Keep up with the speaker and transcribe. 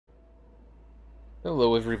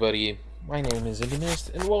Hello everybody, my name is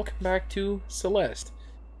Intimist, and welcome back to Celeste.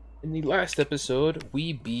 In the last episode,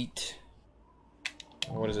 we beat...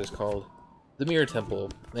 what is this called? The Mirror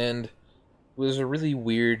Temple, and it was a really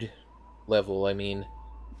weird level. I mean,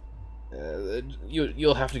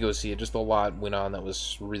 you'll have to go see it, just a lot went on that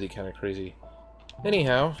was really kind of crazy.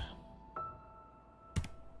 Anyhow,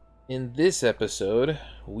 in this episode,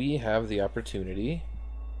 we have the opportunity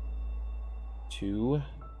to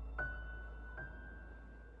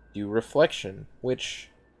do reflection, which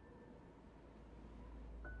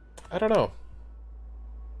I don't know.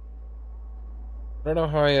 I don't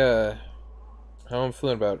know how I'm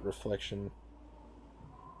feeling about reflection.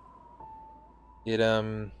 It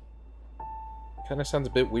kind of sounds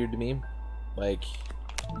a bit weird to me. Like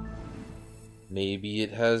maybe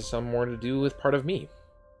it has some more to do with part of me.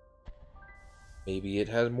 Maybe it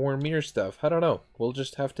has more mirror stuff. I don't know. We'll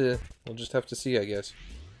just have to see, I guess.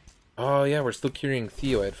 Oh yeah, we're still carrying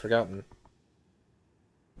Theo, I had forgotten.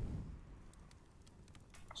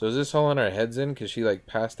 So is this all on our heads in? Because she, like,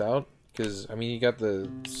 passed out? Because, I mean, you got the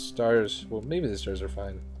stars. Well, maybe the stars are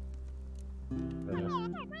fine. I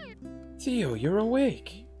don't know. Theo, you're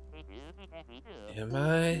awake. Am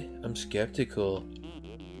I? I'm skeptical.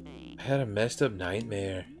 I had a messed up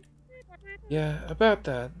nightmare. Yeah, about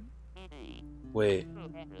that. Wait.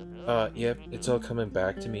 Yep, it's all coming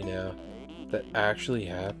back to me now. That actually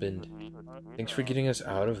happened. Thanks for getting us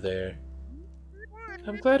out of there.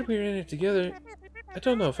 I'm glad we were in it together. I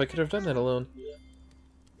don't know if I could have done that alone.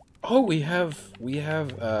 Oh, we have,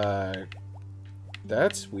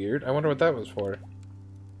 that's weird. I wonder what that was for.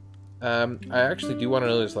 I actually do want to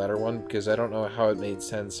know this latter one, because I don't know how it made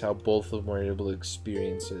sense, how both of them were able to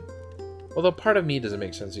experience it. Although part of me doesn't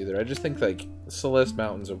make sense either. I just think, like, Celeste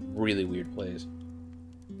Mountain's a really weird place.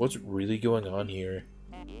 What's really going on here?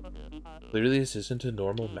 Clearly this isn't a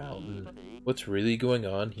normal mountain. What's really going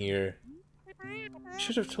on here? I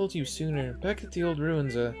should have told you sooner. Back at the old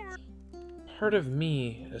ruins, a part of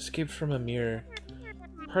me escaped from a mirror.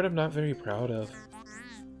 A part I'm not very proud of.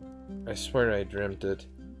 I swear I dreamt it.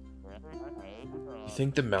 You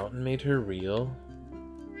think the mountain made her real?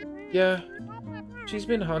 Yeah. She's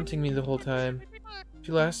been haunting me the whole time.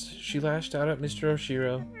 She lashed out at Mr.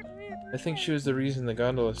 Oshiro. I think she was the reason the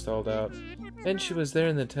gondola stalled out. And she was there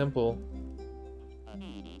in the temple.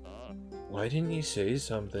 Why didn't you say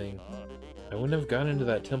something? I wouldn't have gone into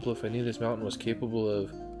that temple if I knew this mountain was capable of...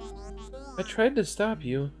 I tried to stop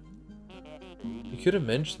you. You could have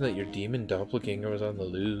mentioned that your demon doppelganger was on the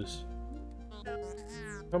loose.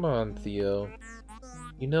 Come on, Theo.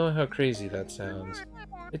 You know how crazy that sounds.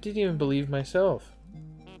 I didn't even believe myself.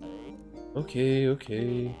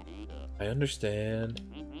 Okay. I understand.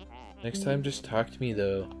 Next time just talk to me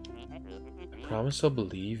though. I promise I'll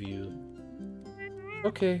believe you.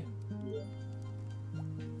 Okay.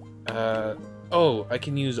 Oh, I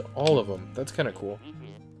can use all of them. That's kind of cool.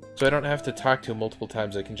 So I don't have to talk to him multiple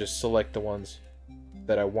times, I can just select the ones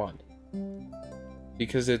that I want.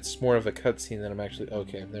 Because it's more of a cutscene than I'm actually...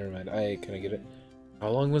 Okay, never mind. I kind of get it.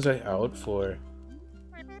 How long was I out for?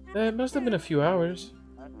 It must have been a few hours.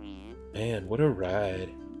 Man, what a ride.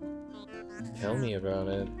 Tell me about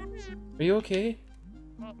it. Are you okay?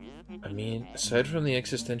 I mean, aside from the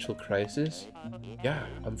existential crisis, yeah,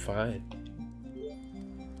 I'm fine.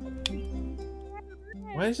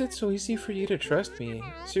 Why is it so easy for you to trust me?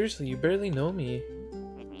 Seriously, you barely know me.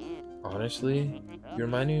 Honestly, you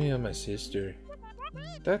remind me of my sister.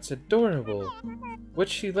 That's adorable.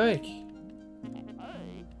 What's she like?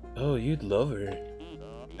 Oh, you'd love her.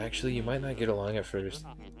 Actually, you might not get along at first.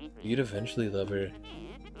 You'd eventually love her.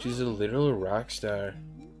 She's a literal rock star.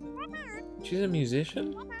 She's a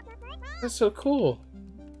musician? That's so cool.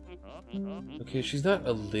 Okay, she's not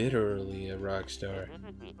literally a rock star.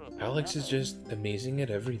 Alex is just amazing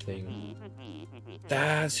at everything.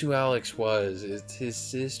 That's who Alex was. It's his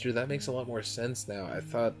sister. That makes a lot more sense now. I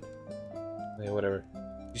thought... Yeah, whatever.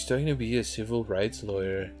 She's starting to be a civil rights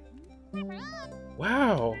lawyer.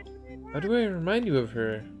 Wow! How do I remind you of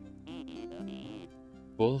her?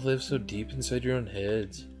 Both live so deep inside your own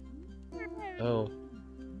heads. Oh.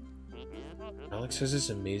 Alex has this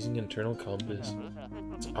amazing internal compass.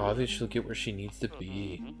 It's obvious she'll get where she needs to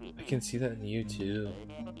be. I can see that in you too.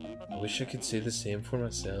 I wish I could say the same for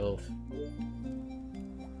myself.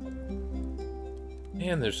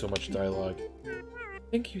 Man, there's so much dialogue.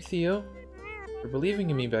 Thank you, Theo. For believing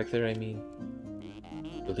in me back there, I mean.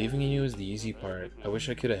 Believing in you is the easy part. I wish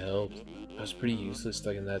I could have helped. I was pretty useless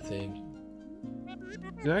stuck in that thing.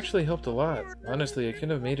 You actually helped a lot. Honestly, I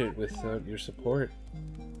couldn't have made it without your support.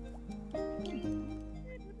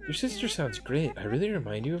 Your sister sounds great. I really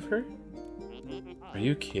remind you of her? Are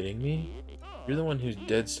you kidding me? You're the one who's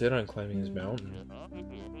dead set on climbing this mountain.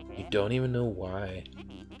 You don't even know why.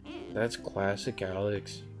 That's classic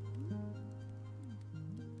Alex.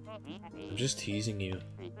 I'm just teasing you.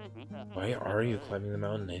 Why are you climbing the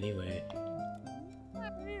mountain anyway?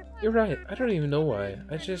 You're right, I don't even know why.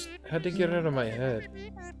 I just had to get it out of my head.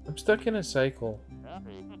 I'm stuck in a cycle.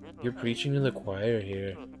 You're preaching to the choir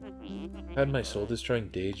here. I had my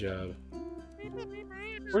soul-destroying day job.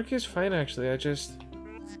 Work is fine actually,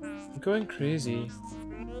 I'm going crazy.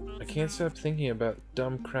 I can't stop thinking about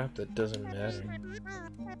dumb crap that doesn't matter.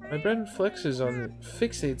 My brain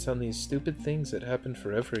fixates on these stupid things that happened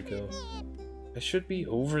forever ago. I should be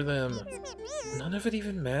over them. None of it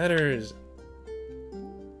even matters.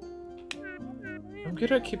 I'm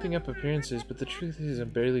good at keeping up appearances, but the truth is I'm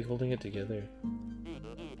barely holding it together.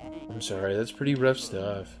 I'm sorry, that's pretty rough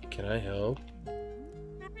stuff. Can I help?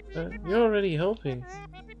 You're already helping.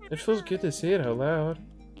 It feels good to say it out loud.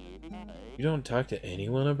 You don't talk to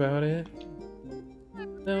anyone about it?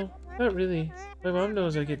 No, not really. My mom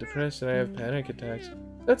knows I get depressed and I have panic attacks.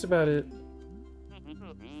 That's about it.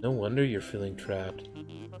 No wonder you're feeling trapped.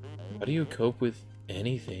 How do you cope with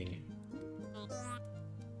anything?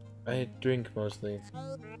 I drink mostly.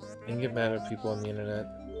 And get mad at people on the internet.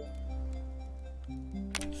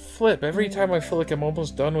 Flip, every time I feel like I'm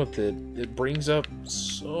almost done with it, it brings up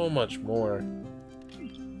so much more.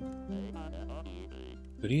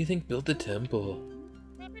 Who do you think built the temple?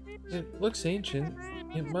 It looks ancient.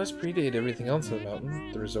 It must predate everything else on the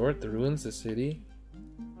mountain. The resort, the ruins, the city.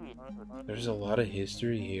 There's a lot of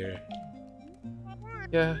history here.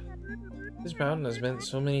 Yeah, this mountain has meant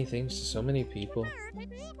so many things to so many people.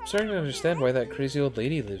 I'm starting to understand why that crazy old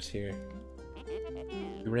lady lives here.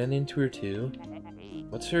 You ran into her too?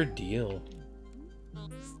 What's her deal?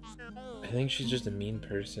 I think she's just a mean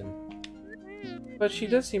person. But she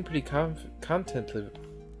does seem pretty content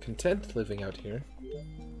living out here.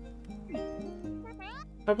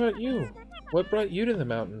 How about you? What brought you to the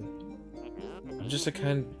mountain? I'm just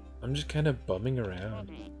kind of bumming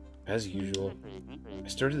around, as usual. I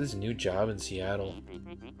started this new job in Seattle.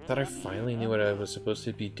 Thought I finally knew what I was supposed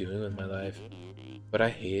to be doing with my life, but I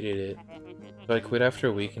hated it. So I quit after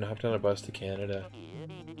a week and hopped on a bus to Canada.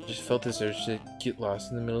 I just felt this urge to get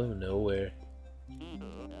lost in the middle of nowhere.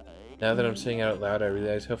 Now that I'm saying it out loud, I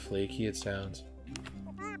realize how flaky it sounds.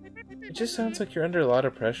 It just sounds like you're under a lot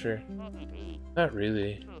of pressure. Not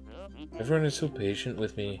really. Everyone is so patient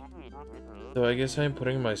with me. Though I guess I'm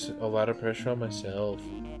putting a lot of pressure on myself.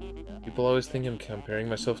 People always think I'm comparing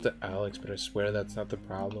myself to Alex, but I swear that's not the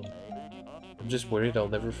problem. I'm just worried I'll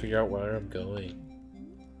never figure out where I'm going.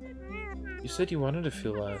 You said you wanted to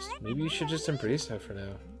feel lost. Maybe you should just embrace that for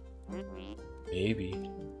now. Maybe.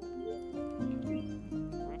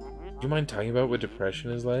 Do you mind talking about what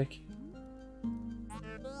depression is like?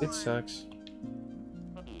 It sucks.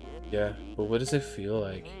 Yeah, but what does it feel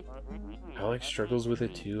like? Alex struggles with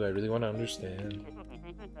it too. I really want to understand.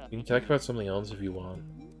 We can talk about something else if you want.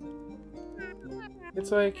 It's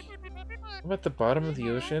like I'm at the bottom of the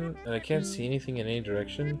ocean and I can't see anything in any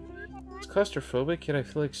direction. It's claustrophobic, yet I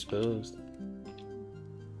feel exposed.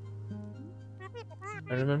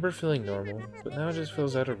 I remember feeling normal, but now it just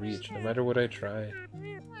feels out of reach, no matter what I try.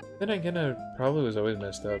 Then again, I probably was always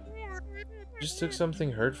messed up. It just took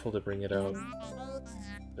something hurtful to bring it out.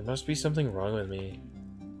 There must be something wrong with me.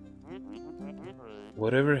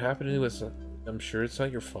 Whatever happened to us, I'm sure it's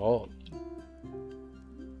not your fault.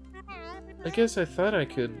 I guess I thought I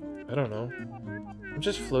could, I don't know. I'm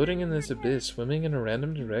just floating in this abyss, swimming in a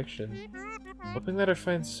random direction, hoping that I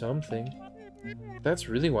find something. That's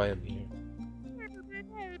really why I'm here.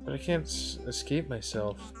 But I can't escape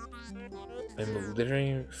myself. I'm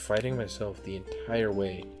literally fighting myself the entire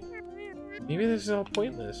way. Maybe this is all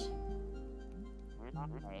pointless.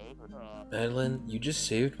 Madeline, you just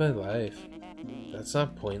saved my life. That's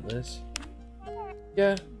not pointless.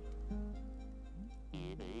 Yeah.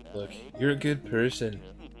 Look, you're a good person.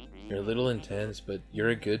 You're a little intense, but you're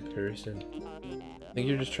a good person. I think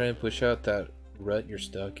you're just trying to push out that rut you're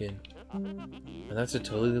stuck in. And that's a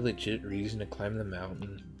totally legit reason to climb the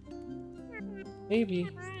mountain. Maybe.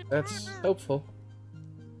 That's helpful.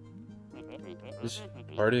 This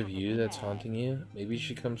part of you that's haunting you, maybe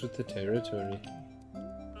she comes with the territory.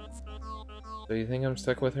 So you think I'm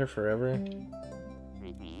stuck with her forever?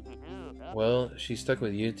 Well, she's stuck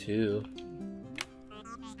with you too.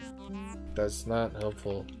 That's not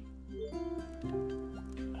helpful.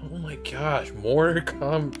 Oh my gosh, more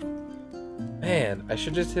Man, I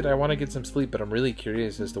should just hit I want to get some sleep, but I'm really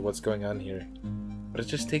curious as to what's going on here. But it's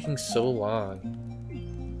just taking so long.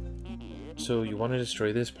 So you want to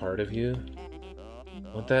destroy this part of you?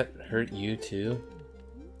 Won't that hurt you too?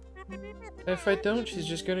 If I don't, she's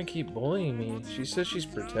just gonna keep bullying me. She says she's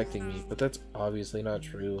protecting me, but that's obviously not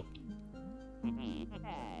true.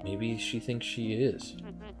 Maybe she thinks she is.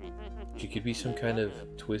 She could be some kind of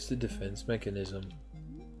twisted defense mechanism.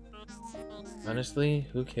 Honestly,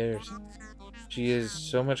 who cares? She has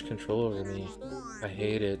so much control over me. I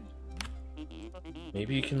hate it.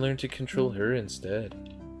 Maybe you can learn to control her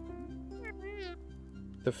instead.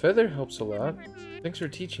 The feather helps a lot. Thanks for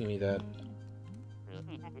teaching me that.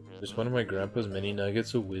 Just one of my grandpa's many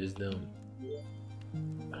nuggets of wisdom.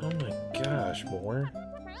 Oh my gosh, more?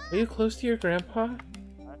 Are you close to your grandpa?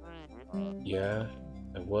 Yeah,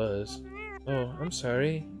 I was. Oh, I'm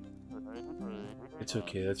sorry. It's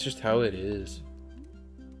okay, that's just how it is.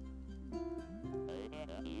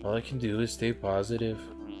 All I can do is stay positive.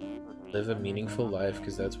 Live a meaningful life,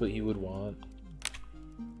 because that's what you would want.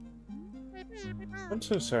 I'm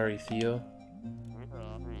so sorry, Theo.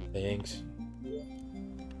 Thanks.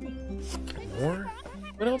 More?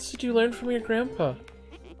 What else did you learn from your grandpa?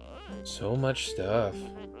 So much stuff.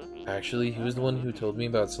 Actually, he was the one who told me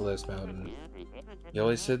about Celeste Mountain. He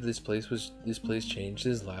always said this place changed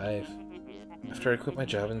his life. After I quit my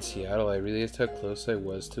job in Seattle, I realized how close I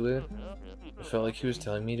was to it. I felt like he was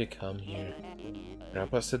telling me to come here.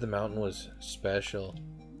 Grandpa said the mountain was special.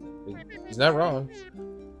 He's not wrong.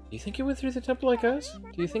 Do you think he went through the temple like us?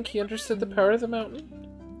 Do you think he understood the power of the mountain?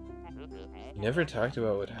 He never talked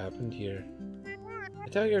about what happened here. I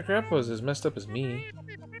doubt your grandpa was as messed up as me.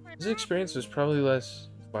 His experience was probably less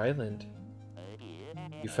violent.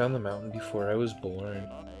 You found the mountain before I was born.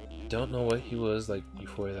 I don't know what he was like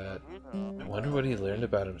before that. I wonder what he learned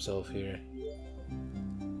about himself here.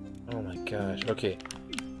 Oh my gosh. Okay.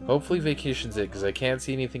 Hopefully vacation's it, because I can't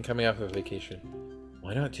see anything coming off of vacation.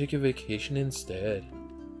 Why not take a vacation instead?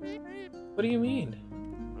 What do you mean?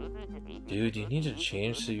 Dude, you need to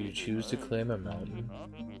change so you choose to climb a mountain.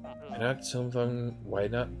 Why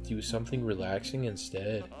not do something relaxing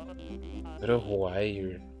instead? Go to Hawaii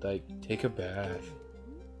or, like, take a bath.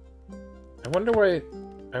 I wonder why...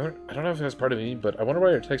 I don't know if that's part of me, but I wonder why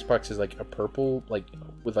your text box is, like, a purple, like,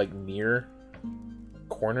 with, like, mirror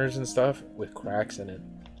corners and stuff with cracks in it.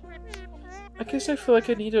 I guess I feel like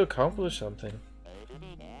I need to accomplish something.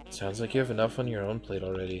 Sounds like you have enough on your own plate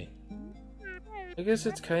already. I guess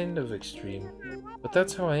it's kind of extreme, but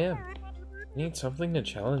that's how I am. I need something to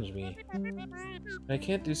challenge me. I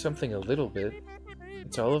can't do something a little bit.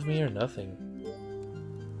 It's all of me or nothing.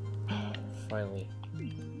 Finally.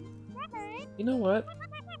 You know what?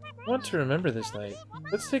 I want to remember this night.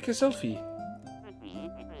 Let's take a selfie.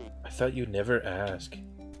 I thought you'd never ask.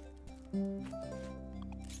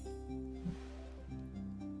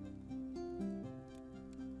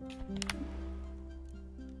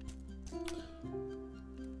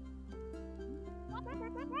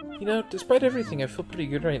 You know, despite everything, I feel pretty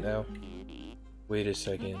good right now. Wait a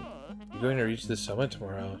second. You're going to reach the summit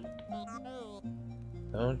tomorrow.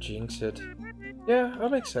 Don't jinx it. Yeah,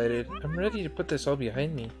 I'm excited. I'm ready to put this all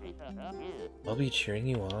behind me. I'll be cheering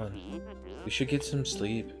you on. We should get some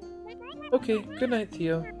sleep. Okay, good night,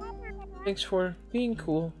 Theo. Thanks for being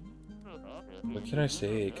cool. What can I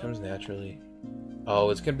say? It comes naturally.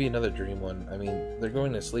 Oh, it's gonna be another dream one. I mean, they're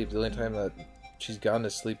going to sleep. The only time that she's gone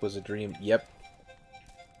to sleep was a dream. Yep.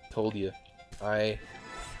 Told you. I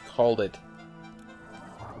called it.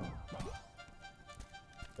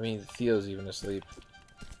 I mean, Theo's even asleep.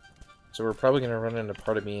 So we're probably gonna run into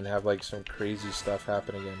part of me and have like some crazy stuff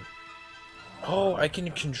happen again. Oh, I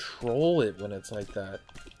can control it when it's like that.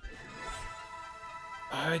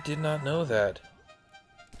 I did not know that.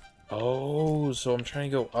 Oh, so I'm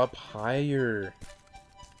trying to go up higher.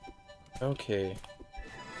 Okay.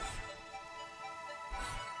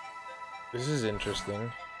 This is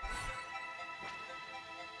interesting.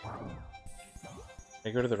 Can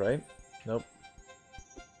I go to the right? Nope.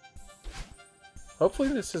 Hopefully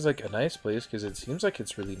this is like a nice place, because it seems like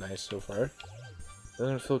it's really nice so far.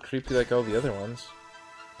 Doesn't feel creepy like all the other ones.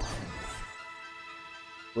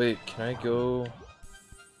 Wait, can I go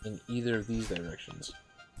in either of these directions?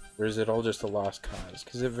 Or is it all just a lost cause?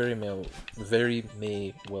 Because it very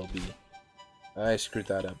may well be. I screwed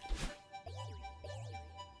that up.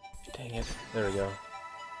 Dang it. There we go.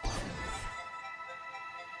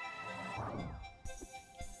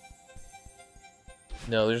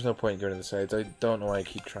 No, there's no point in going to the sides. I don't know why I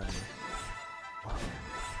keep trying.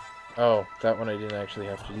 Oh, that one I didn't actually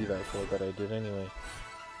have to do that for, but I did anyway.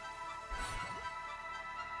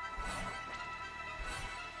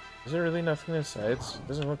 Is there really nothing in the sides?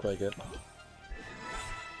 Doesn't look like it.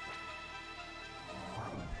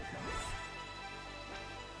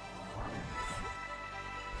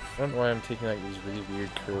 I don't know why I'm taking like these really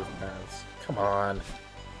weird curved paths. Come on.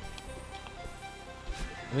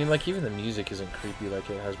 I mean, like, even the music isn't creepy like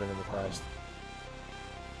it has been in the past.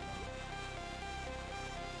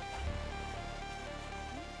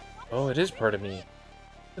 Oh, it is part of me.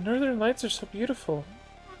 The Northern Lights are so beautiful.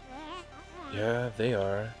 Yeah, they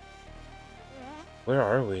are. Where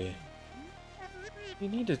are we? We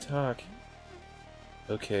need to talk.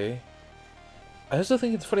 Okay. I also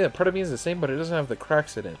think it's funny that part of me is the same, but it doesn't have the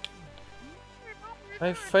cracks in it.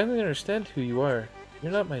 I finally understand who you are.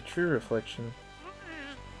 You're not my true reflection.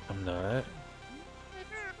 I'm not.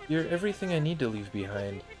 You're everything I need to leave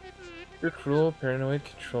behind. You're cruel, paranoid,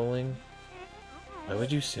 controlling. Why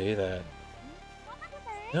would you say that?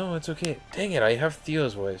 No, it's okay. Dang it, I have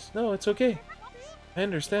Theo's voice. No, it's okay. I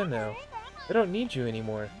understand now. I don't need you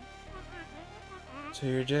anymore. So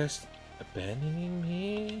you're just abandoning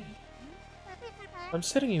me? I'm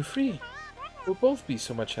setting you free. We'll both be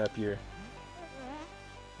so much happier.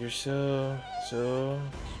 You're so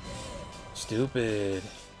stupid.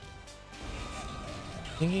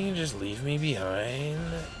 Think you can just leave me behind?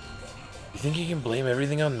 You think you can blame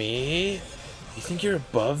everything on me? You think you're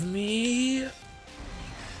above me?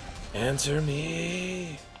 Answer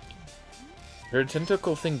me. Her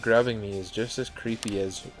tentacle thing grabbing me is just as creepy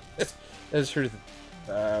as her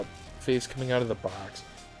face coming out of the box.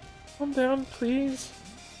 Calm down, please.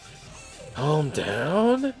 Calm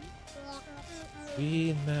down?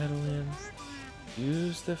 Read, Madeline.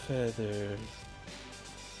 Use the feather.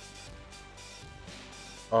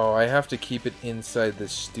 Oh, I have to keep it inside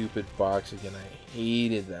this stupid box again. I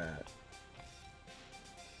hated that.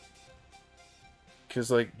 Because,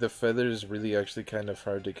 like, the feather is really actually kind of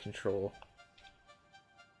hard to control.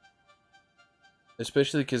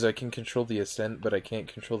 Especially because I can control the ascent, but I can't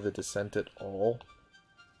control the descent at all.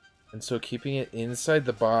 And so keeping it inside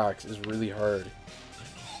the box is really hard.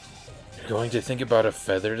 You're going to think about a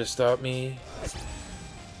feather to stop me?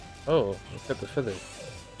 Oh, look at the feather.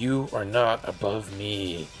 You are not above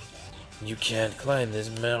me. You can't climb this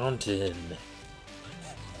mountain.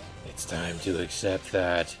 It's time to accept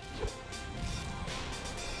that.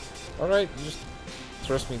 Alright, just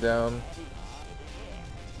thrust me down.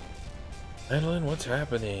 Madeline, what's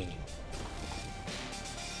happening?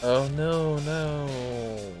 Oh no, no.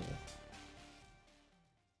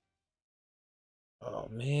 Oh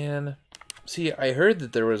man. See, I heard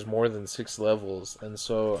that there was more than 6 levels, and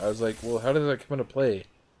so I was like, well, how did that come into play?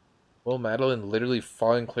 Well, Madeline literally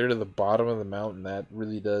falling clear to the bottom of the mountain, that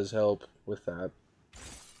really does help with that.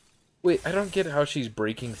 Wait, I don't get how she's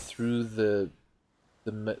breaking through the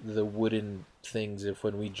wooden things if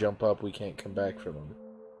when we jump up we can't come back from them.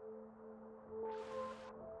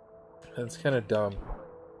 That's kind of dumb.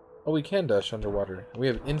 Oh, we can dash underwater. We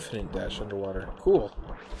have infinite dash underwater. Cool.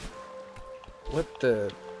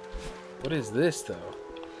 What is this, though?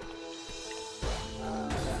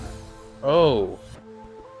 Oh.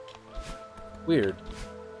 Weird.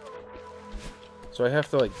 So I have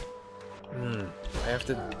to, like... I have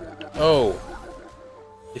to... Oh.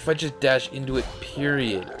 If I just dash into it,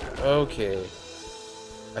 period. Okay.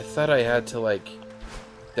 I thought I had to, like,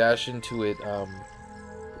 dash into it,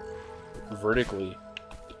 vertically.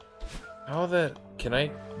 How that... Can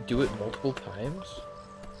I do it multiple times?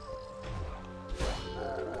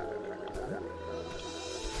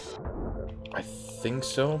 I think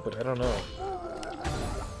so, but I don't know.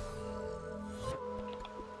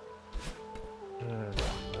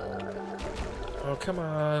 Oh, come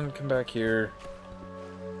on. Come back here.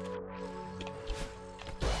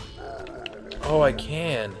 Oh, I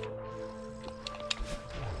can.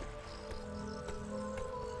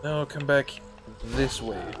 No, come back this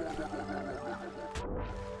way.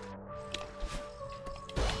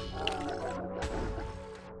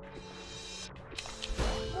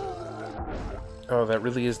 Oh, that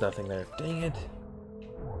really is nothing there. Dang it.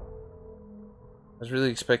 I was really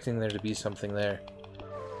expecting there to be something there.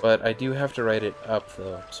 But I do have to write it up,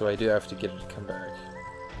 though, so I do have to get it to come back.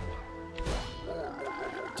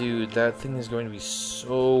 Dude, that thing is going to be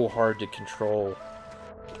so hard to control.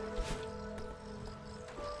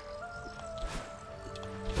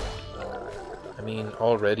 I mean,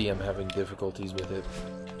 already I'm having difficulties with it.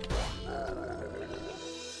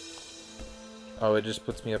 Oh, it just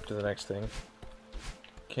puts me up to the next thing.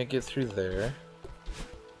 Can't get through there.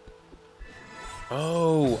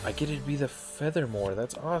 Oh, I get it to be the feather more.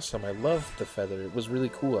 That's awesome. I love the feather. It was really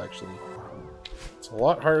cool, actually. It's a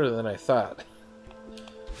lot harder than I thought.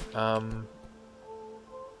 I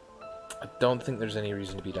don't think there's any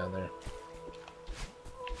reason to be down there.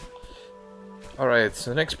 Alright,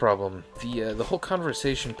 so next problem. The whole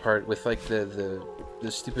conversation part with, like, the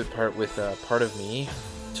stupid part with part of me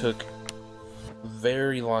took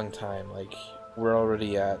very long time. Like, we're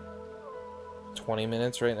already at 20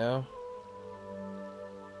 minutes right now.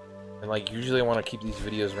 And like usually I want to keep these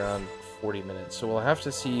videos around 40 minutes. So we'll have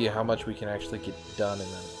to see how much we can actually get done in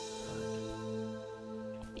that.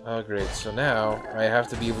 Oh great, so now I have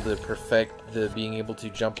to be able to perfect the being able to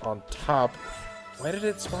jump on top. Why did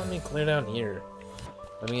it spawn me clear down here?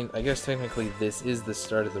 I mean, I guess technically this is the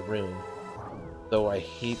start of the room. Though I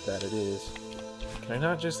hate that it is. Can I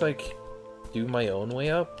not just like do my own way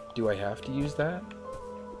up? Do I have to use that?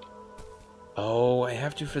 Oh, I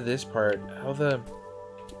have to for this part. How the...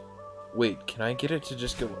 Wait, can I get it to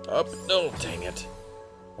just go up? No, dang it.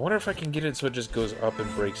 I wonder if I can get it so it just goes up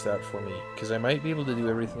and breaks that for me. Because I might be able to do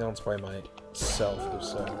everything else by myself, if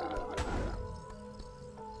so.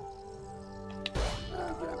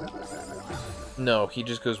 No, he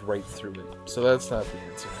just goes right through it. So that's not the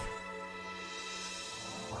answer.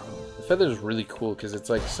 The feather is really cool because it's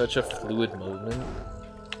like such a fluid movement.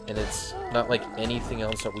 And it's not like anything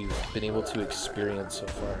else that we've been able to experience so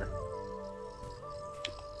far.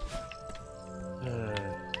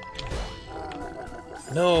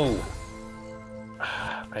 No!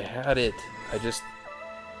 I had it. I just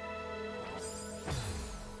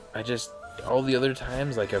all the other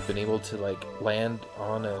times, like, I've been able to, like, land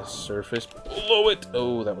on a surface below it.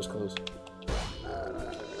 Oh, that was close.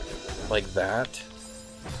 Like that.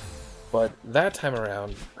 But that time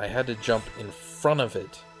around, I had to jump in front of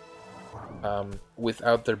it.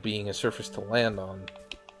 Without there being a surface to land on.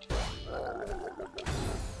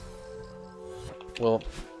 Well,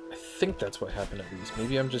 I think that's what happened at least.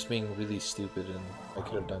 Maybe I'm just being really stupid and I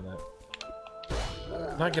could have done that.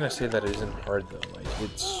 I'm not gonna say that it isn't hard though, like,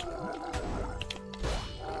 it's...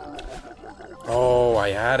 Oh, I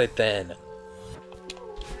had it then!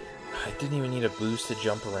 I didn't even need a boost to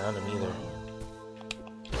jump around him either.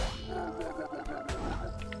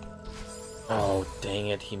 Oh, dang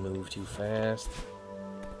it, he moved too fast.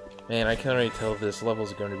 Man, I can already tell this level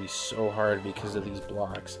is going to be so hard because of these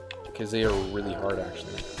blocks. Because they are really hard,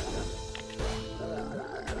 actually.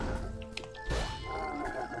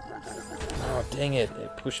 Oh, dang it,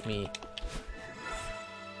 it pushed me.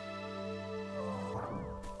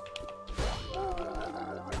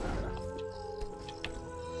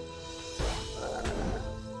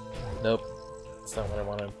 Nope, that's not what I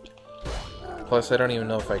wanted. Plus, I don't even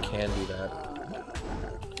know if I can do that.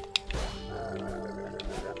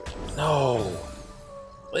 No!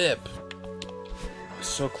 Lip! I was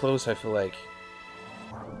so close, I feel like.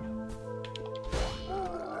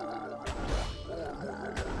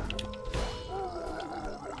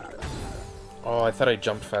 Oh, I thought I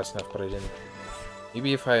jumped fast enough, but I didn't.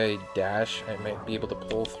 Maybe if I dash, I might be able to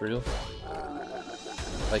pull through.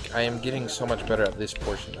 Like, I am getting so much better at this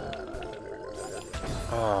portion now.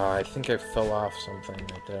 Ah, I think I fell off something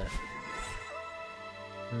right there.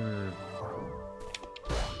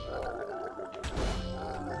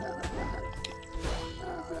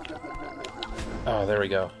 Oh, there we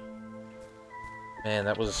go. Man,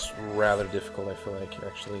 that was rather difficult, I feel like,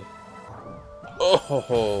 actually.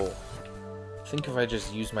 Oh! I think if I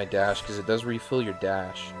just use my dash, because it does refill your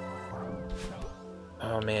dash.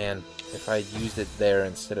 Oh man, if I used it there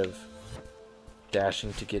instead of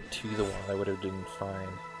dashing to get to the wall, I would have done fine.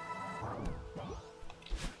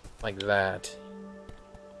 Like that.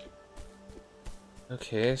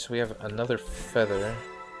 Okay, so we have another feather.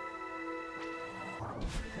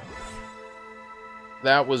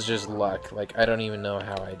 That was just luck. Like, I don't even know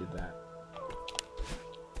how I did that.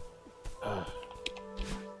 Ugh.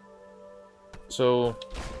 So...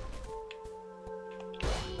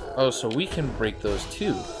 Oh, so we can break those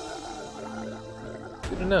too.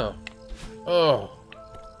 Good to know. Oh.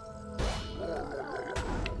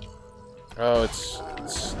 Oh, it's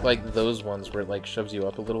like those ones where it like shoves you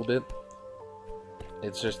up a little bit.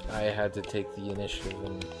 It's just I had to take the initiative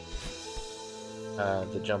and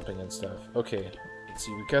the jumping and stuff. Okay, let's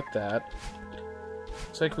see, we got that.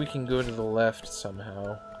 Looks like we can go to the left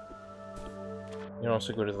somehow. We can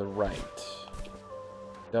also go to the right.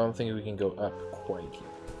 Don't think we can go up quite yet.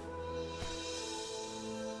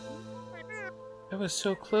 I was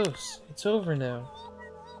so close. It's over now.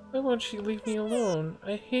 Why won't she leave me alone?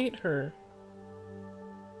 I hate her.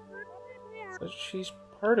 But she's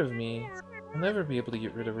part of me. I'll never be able to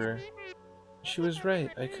get rid of her. She was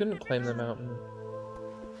right. I couldn't climb the mountain.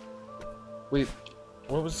 Wait,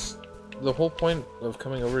 what was... The whole point of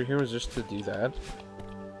coming over here was just to do that?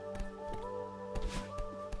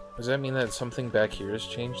 Does that mean that something back here has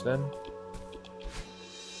changed then?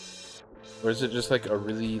 Or is it just like a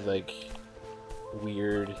really like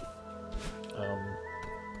weird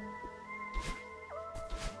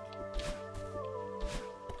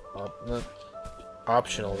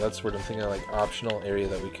optional. That's what I'm thinking of, like, optional area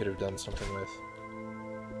that we could have done something with.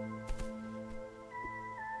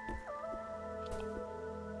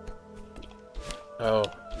 Oh,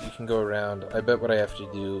 you can go around. I bet what I have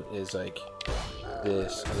to do is, like,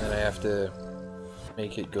 this, and then I have to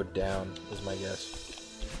make it go down, is my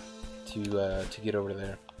guess, to get over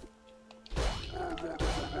there.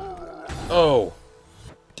 Oh!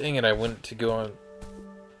 Dang it, I went to go on...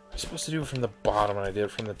 I was supposed to do it from the bottom, and I did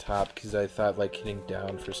it from the top, because I thought, like, hitting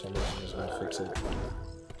down for some reason was gonna fix it.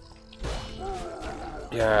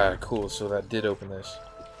 Yeah, cool, so that did open this.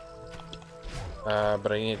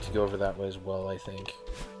 But I needed to go over that way as well, I think.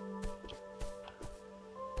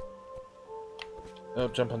 Oh,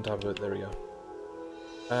 jump on top of it, there we go.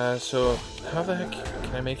 So, how the heck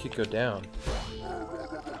can I make it go down?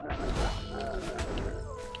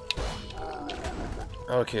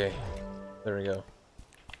 Okay, there we go.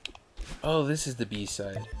 Oh, this is the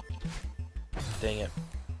B-side. Dang it.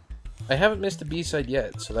 I haven't missed a B-side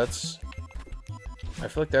yet, so that's... I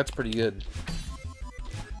feel like that's pretty good.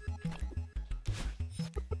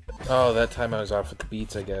 Oh, that time I was off with the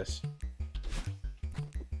beats, I guess.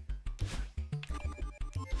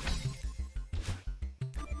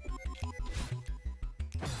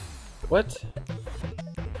 What?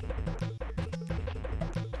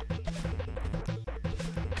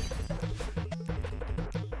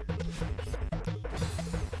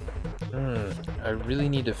 I really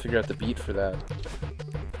need to figure out the beat for that.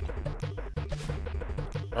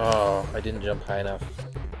 Oh, I didn't jump high enough.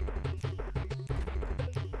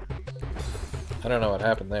 I don't know what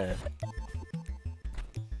happened there.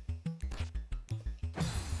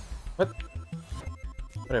 What?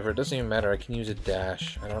 Whatever, it doesn't even matter. I can use a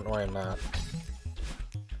dash. I don't know why I'm not.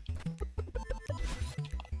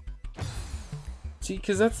 See,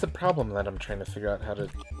 because that's the problem that I'm trying to figure out how to...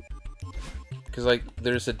 Because, like,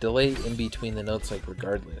 there's a delay in between the notes, like,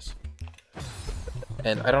 regardless.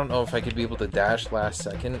 And I don't know if I could be able to dash last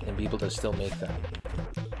second and be able to still make that.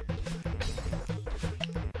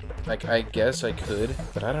 Like, I guess I could,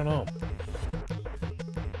 but I don't know.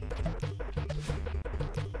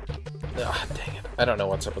 Ah, dang it. I don't know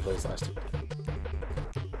what's up with those last two.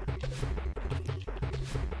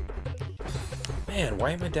 Man,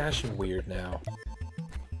 why am I dashing weird now?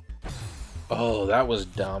 Oh, that was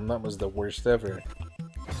dumb. That was the worst ever.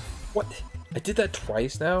 What? I did that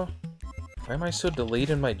twice now? Why am I so delayed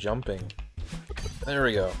in my jumping? There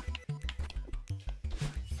we go.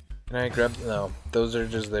 Can I grab... No, those are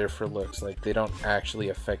just there for looks. Like, they don't actually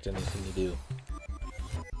affect anything you do.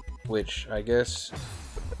 Which, I guess...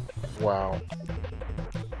 Wow.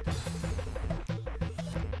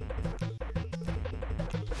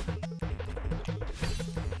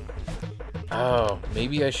 Oh,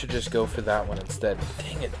 maybe I should just go for that one instead.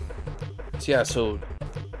 Dang it. So yeah, so...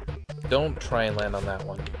 Don't try and land on that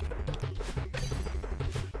one.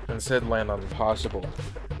 Instead, land on possible.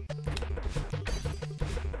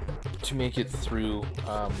 To make it through,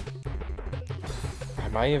 I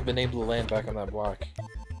might have been able to land back on that block.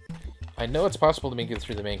 I know it's possible to make it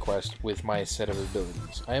through the main quest with my set of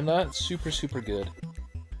abilities. I am not super good,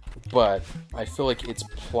 but I feel like it's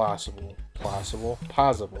plausible.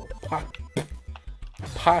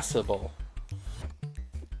 Possible.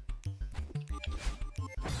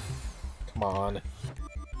 Come on.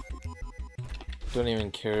 Don't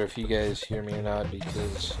even care if you guys hear me or not,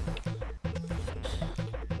 because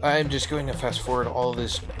I'm just going to fast forward all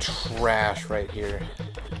this trash right here.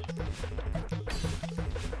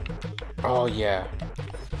 Oh yeah.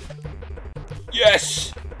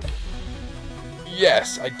 Yes!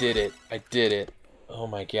 Yes, I did it. I did it. Oh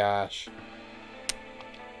my gosh.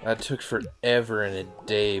 That took forever and a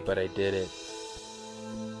day, but I did it.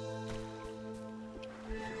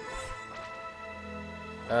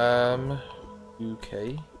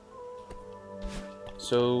 Okay.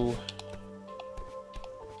 So...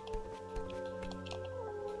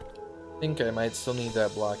 I think I might still need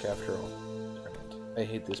that block after all. I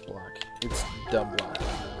hate this block. It's dumb block.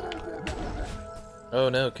 Oh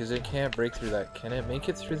no, because it can't break through that. Can it make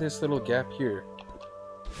it through this little gap here?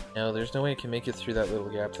 No, there's no way it can make it through that little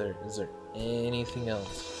gap there. Is there anything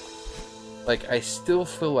else? Like, I still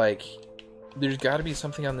feel like there's got to be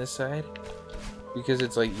something on this side. Because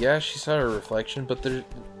it's like, yeah, she saw her reflection, but there...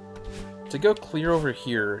 To go clear over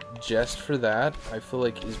here just for that, I feel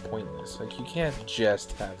like is pointless. Like, you can't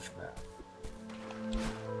just have that.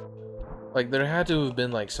 Like, there had to have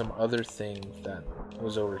been, like, some other thing that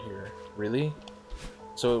was over here. Really?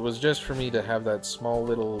 So it was just for me to have that small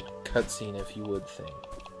little cutscene, if you would, thing.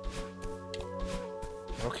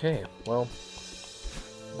 Okay, well,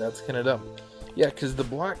 that's kind of dumb. Yeah, because the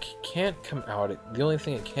block can't come out. The only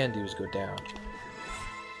thing it can do is go down.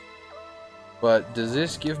 But does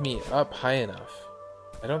this give me up high enough?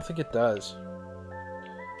 I don't think it does.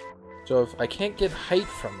 So if I can't get height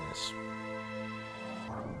from this,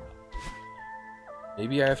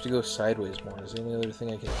 maybe I have to go sideways more. Is there any other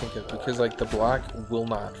thing I can think of? Because, like, the block will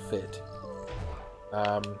not fit.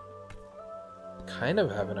 Kind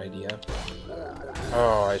of have an idea.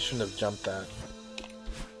 Oh, I shouldn't have jumped that.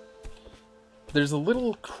 There's a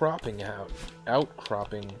little cropping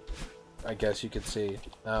outcropping, I guess you could say,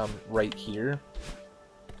 right here.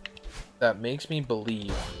 That makes me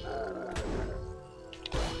believe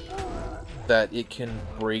that it can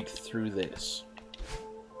break through this.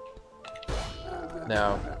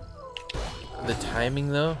 Now, the timing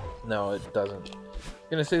though? No, it doesn't. I'm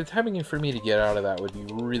gonna say the timing for me to get out of that would be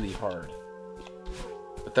really hard.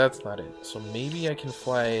 But that's not it. So maybe I can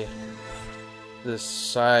fly this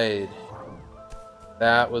side.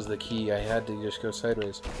 That was the key. I had to just go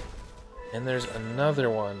sideways. And there's another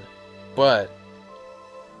one. But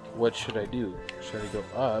what should I do? Should I go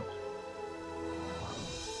up?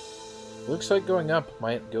 Looks like going up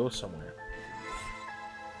might go somewhere.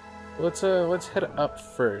 Let's head up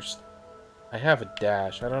first. I have a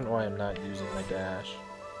dash. I don't know why I'm not using my dash.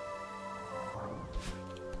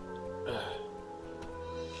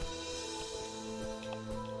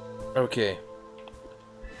 Okay.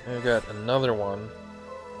 I've got another one.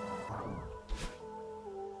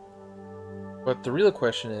 But the real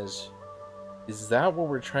question is that what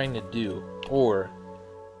we're trying to do? Or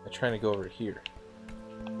am I trying to go over here?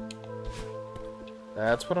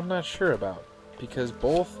 That's what I'm not sure about. Because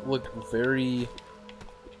both look very,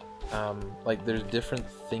 like there's different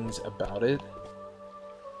things about it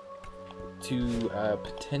to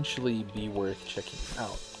potentially be worth checking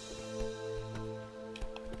out.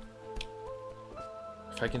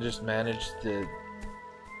 If I can just manage the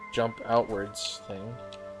jump outwards thing,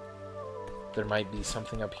 there might be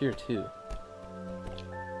something up here too.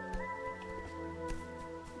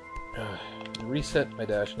 Reset my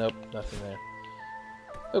dash. Nope, nothing there.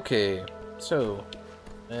 Okay, so,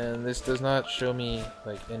 and this does not show me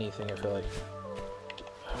like anything. I feel like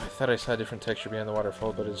I thought I saw a different texture behind the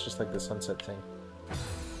waterfall, but it's just like the sunset thing.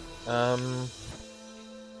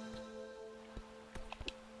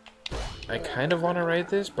 I kind of want to ride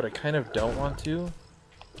this, but I kind of don't want to,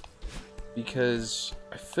 because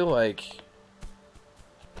I feel like,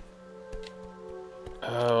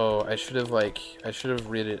 oh, I should have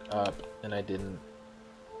rid it up, and I didn't.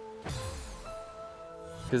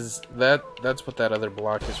 Because that's what that other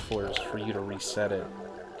block is for you to reset it.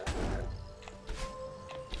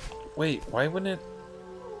 Wait, why wouldn't it?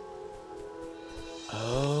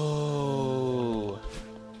 Oh.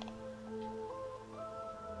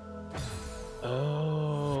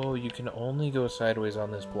 Oh, you can only go sideways on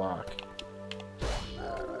this block.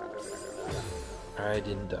 I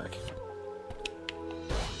didn't duck.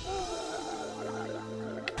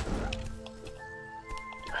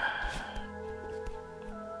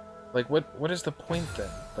 Like, what is the point then?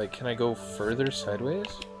 Like, can I go further sideways?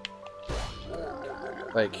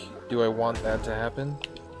 Like, do I want that to happen?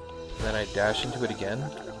 And then I dash into it again?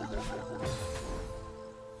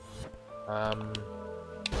 I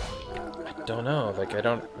don't know. Like, I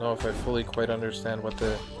don't know if I fully quite understand what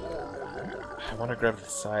the... I want to grab the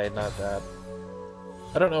side, not that.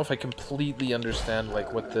 I don't know if I completely understand,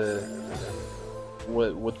 like, what the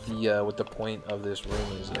point of this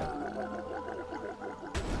room is yet.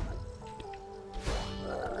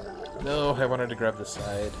 No, I wanted to grab the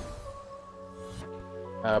side.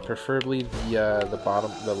 Preferably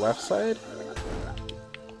the left side,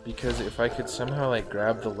 because if I could somehow like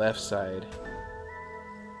grab the left side,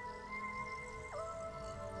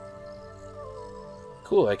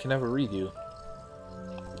 cool, I can have a redo.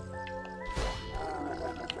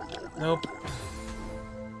 Nope.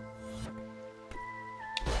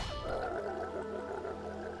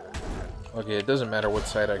 Okay, it doesn't matter what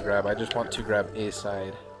side I grab, I just want to grab a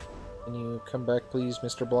side. Can you come back please,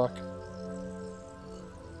 Mr. Block?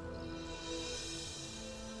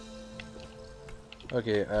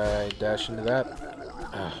 Okay, I dash into that.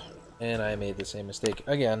 And I made the same mistake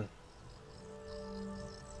again.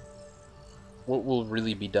 What will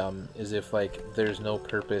really be dumb is if, like, there's no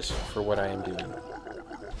purpose for what I am doing.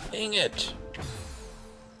 Dang it!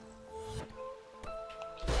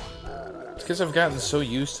 It's because I've gotten so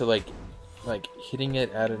used to, like hitting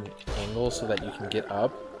it at an angle so that you can get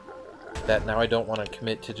up, that now I don't want to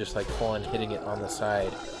commit to just, like, full on hitting it on the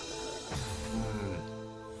side.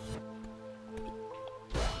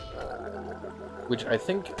 Which I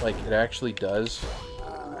think, like, it actually does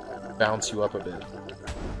bounce you up a bit.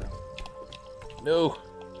 No!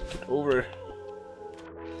 Get over.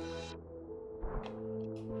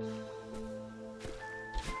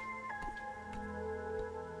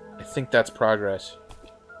 think that's progress.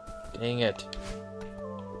 Dang it.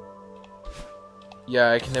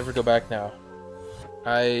 Yeah, I can never go back now.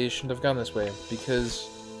 I shouldn't have gone this way, because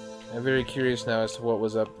I'm very curious now as to what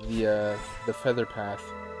was up the feather path.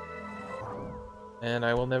 And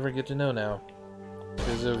I will never get to know now.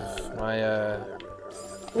 Because of my,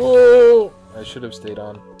 Whoa! I should have stayed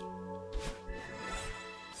on.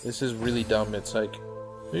 This is really dumb. It's like,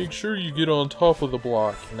 make sure you get on top of the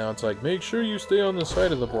block. And now it's like, make sure you stay on the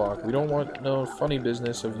side of the block. We don't want no funny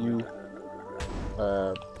business of you,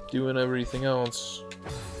 doing everything else.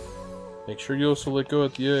 Make sure you also let go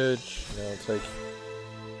at the edge. You know, it's like,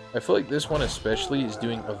 I feel like this one especially is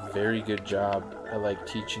doing a very good job at, like,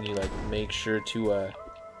 teaching you, like, make sure to,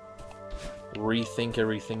 rethink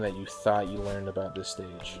everything that you thought you learned about this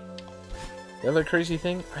stage. The other crazy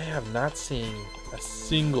thing, I have not seen a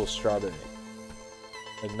single strawberry.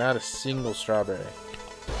 Like, not a single strawberry.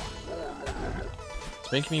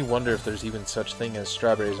 It's making me wonder if there's even such thing as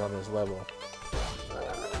strawberries on this level.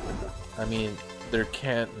 I mean, there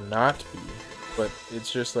can't not be, but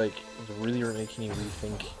it's just like, it's really making you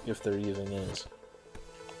rethink if there even is.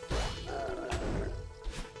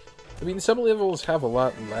 I mean, some levels have a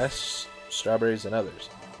lot less strawberries than others.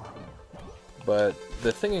 But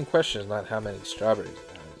the thing in question is not how many strawberries it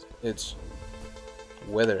has, it's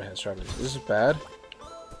whether it has strawberries. This is bad.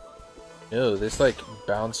 No, this like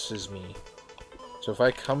bounces me. So if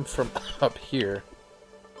I come from up here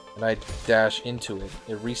and I dash into it,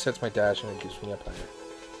 it resets my dash and it gets me up higher.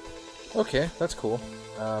 Okay, that's cool.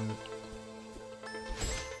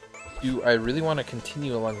 Do I really want to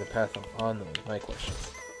continue along the path I'm on though, is my question.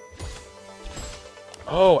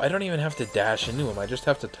 Oh, I don't even have to dash into them, I just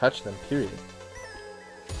have to touch them, period.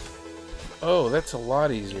 Oh, that's a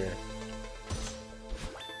lot easier.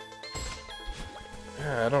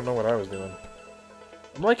 Yeah, I don't know what I was doing.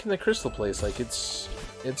 I'm liking the crystal place, like it's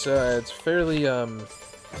fairly,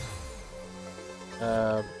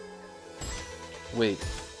 wait,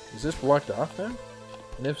 is this blocked off now?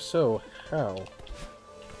 And if so, how?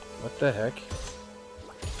 What the heck?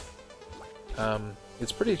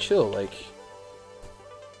 It's pretty chill, like,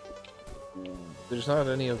 there's not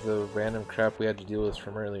any of the random crap we had to deal with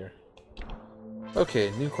from earlier.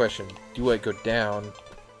 Okay, new question. Do I go down,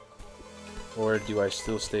 or do I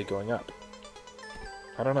still stay going up?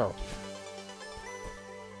 I don't know.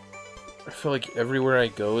 I feel like everywhere I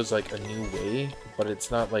go is like a new way, but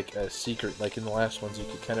it's not like a secret. Like in the last ones, you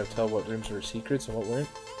could kind of tell what rooms were secrets and what weren't.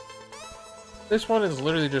 This one is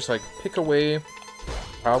literally just like, pick a way,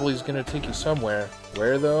 probably is going to take you somewhere.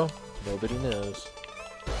 Where though? Nobody knows.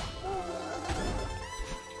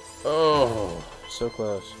 Oh, so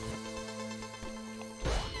close.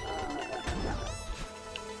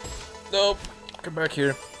 Nope. Come back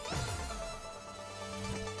here.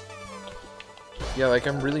 Yeah, like,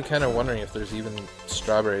 I'm really kind of wondering if there's even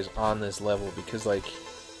strawberries on this level, because, like,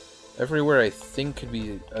 everywhere I think could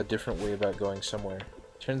be a different way about going somewhere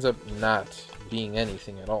turns up not being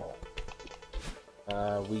anything at all.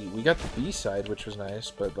 We got the B side, which was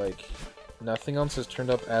nice, but, like, nothing else has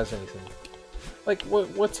turned up as anything. Like,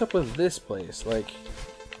 what's up with this place? Like,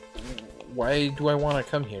 why do I want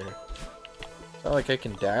to come here? It's not like I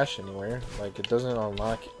can dash anywhere. Like, it doesn't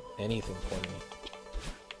unlock anything for me.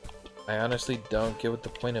 I honestly don't get what the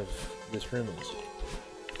point of this room is.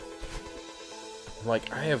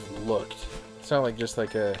 Like, I have looked. It's not like just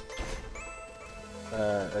like a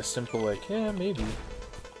simple like, yeah, maybe.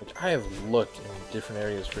 Like, I have looked in different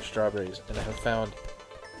areas for strawberries and I have found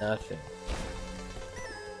nothing.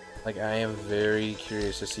 Like, I am very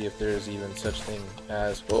curious to see if there is even such thing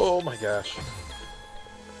as, oh my gosh,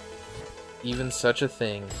 even such a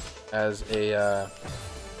thing as a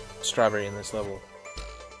strawberry in this level.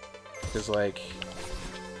 Because, like,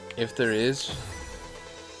 if there is,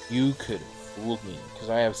 you could have fooled me, because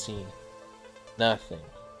I have seen nothing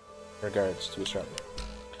in regards to a strawberry.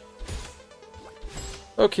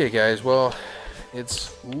 Okay, guys, well,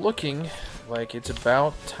 it's looking like it's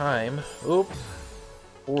about time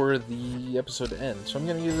for the episode to end. So I'm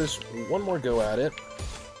going to give this one more go at it.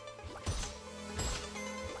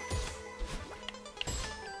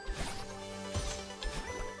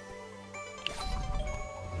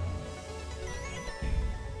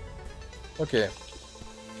 Okay.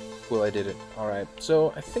 Cool, I did it. Alright,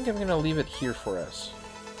 so I think I'm going to leave it here for us.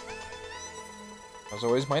 As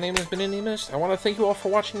always, my name has been Animist. I want to thank you all for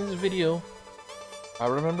watching this video.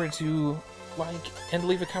 Remember to like and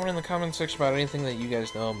leave a comment in the comment section about anything that you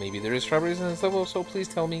guys know. Maybe there is strawberries in this level, so please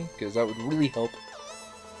tell me, because that would really help.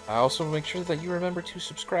 Also, make sure that you remember to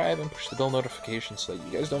subscribe and push the bell notification so that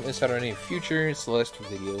you guys don't miss out on any future Celeste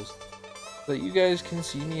videos. so that you guys can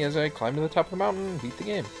see me as I climb to the top of the mountain and beat the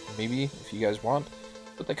game. Maybe, if you guys want,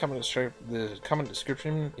 put the comment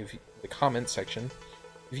description, the comment section,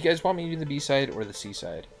 if you guys want me to do the B-side or the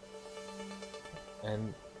C-side.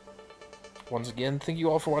 And once again, thank you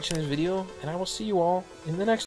all for watching this video, and I will see you all in the next one.